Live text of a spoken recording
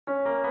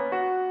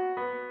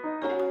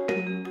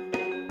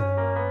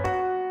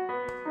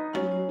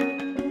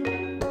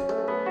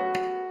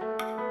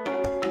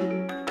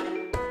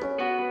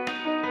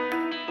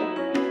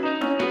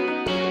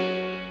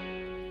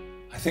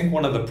I think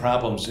one of the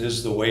problems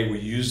is the way we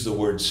use the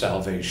word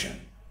salvation.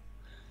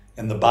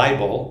 In the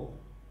Bible,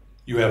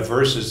 you have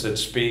verses that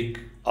speak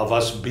of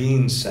us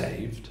being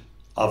saved,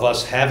 of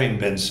us having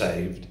been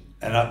saved,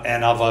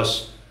 and of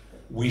us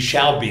we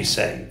shall be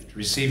saved,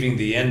 receiving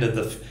the end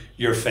of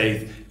your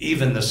faith,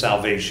 even the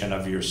salvation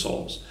of your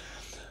souls.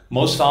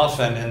 Most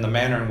often, in the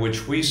manner in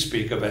which we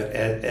speak of it,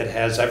 it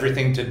has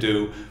everything to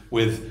do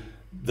with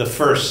the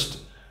first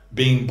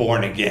being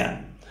born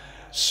again.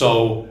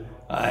 So,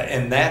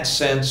 in that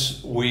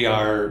sense, we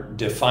are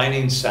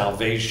defining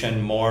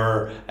salvation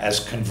more as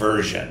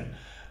conversion.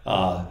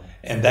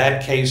 In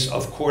that case,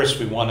 of course,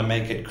 we want to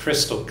make it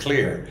crystal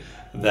clear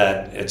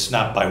that it's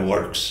not by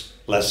works,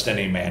 lest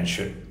any man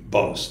should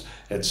boast.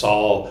 It's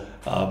all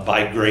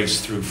by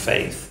grace through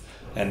faith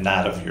and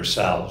not of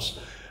yourselves.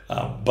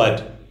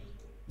 But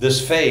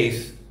this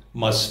faith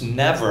must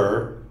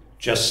never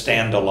just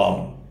stand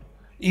alone.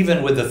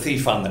 Even with the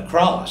thief on the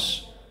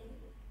cross,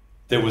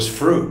 there was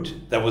fruit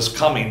that was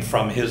coming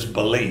from his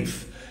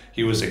belief.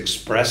 He was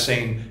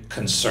expressing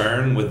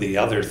concern with the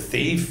other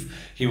thief.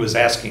 He was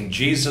asking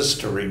Jesus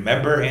to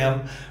remember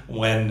him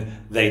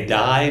when they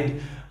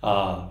died.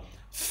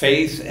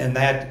 Faith in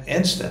that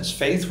instance,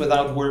 faith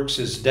without works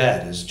is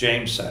dead, as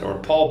James said, or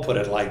Paul put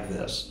it like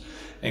this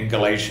in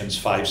Galatians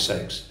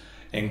 5:6.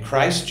 In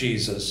Christ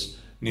Jesus,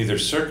 neither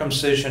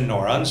circumcision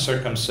nor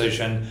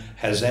uncircumcision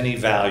has any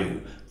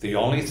value. The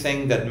only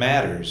thing that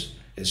matters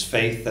is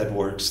faith that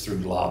works through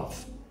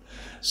love.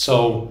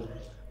 So,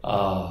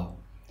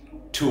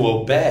 to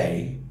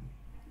obey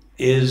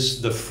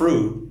is the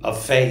fruit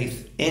of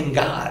faith in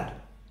God.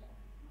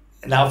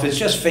 Now, if it's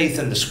just faith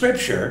in the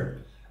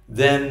Scripture,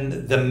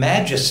 then the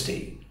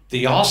majesty,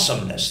 the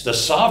awesomeness, the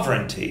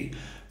sovereignty,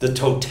 the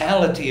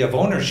totality of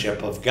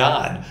ownership of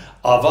God,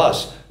 of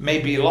us, may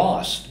be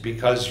lost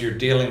because you're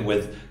dealing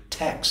with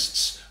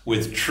texts,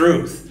 with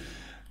truth.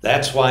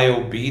 That's why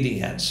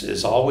obedience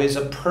is always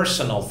a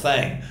personal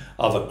thing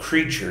of a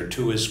creature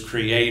to his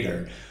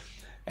creator.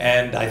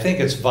 And I think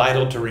it's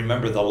vital to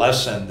remember the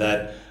lesson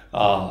that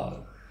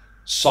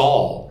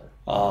Saul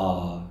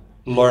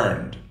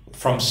learned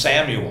from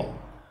Samuel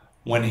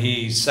when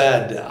he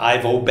said,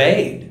 I've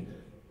obeyed.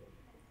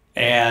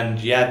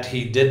 And yet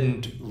he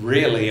didn't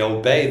really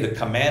obey the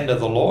command of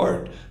the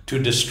Lord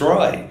to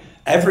destroy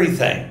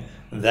everything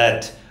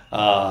that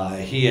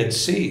he had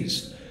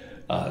seized.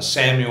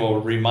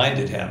 Samuel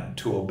reminded him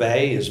to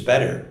obey is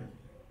better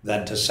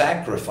than to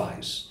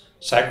sacrifice.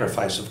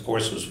 Sacrifice, of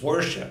course, was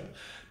worship.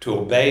 To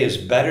obey is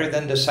better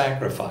than to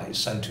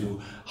sacrifice, and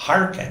to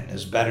hearken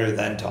is better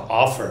than to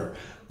offer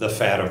the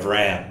fat of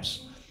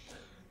rams.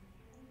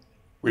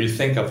 We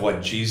think of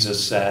what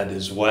Jesus said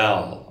as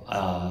well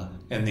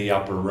in the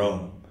upper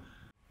room.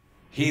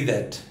 He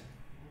that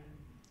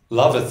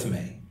loveth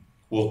me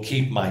will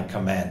keep my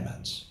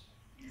commandments,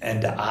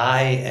 and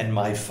I and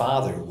my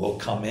Father will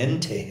come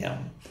into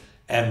him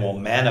and will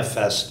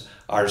manifest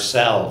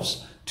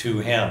ourselves to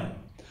him.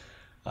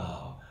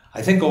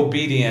 I think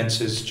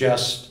obedience is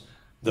just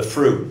the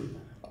fruit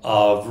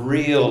of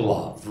real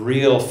love,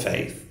 real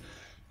faith.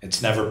 It's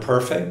never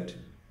perfect.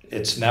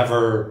 It's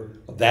never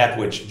that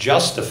which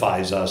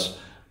justifies us,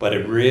 but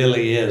it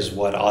really is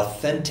what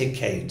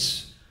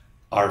authenticates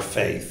our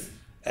faith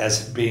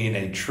as being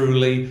a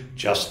truly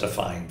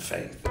justifying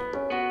faith.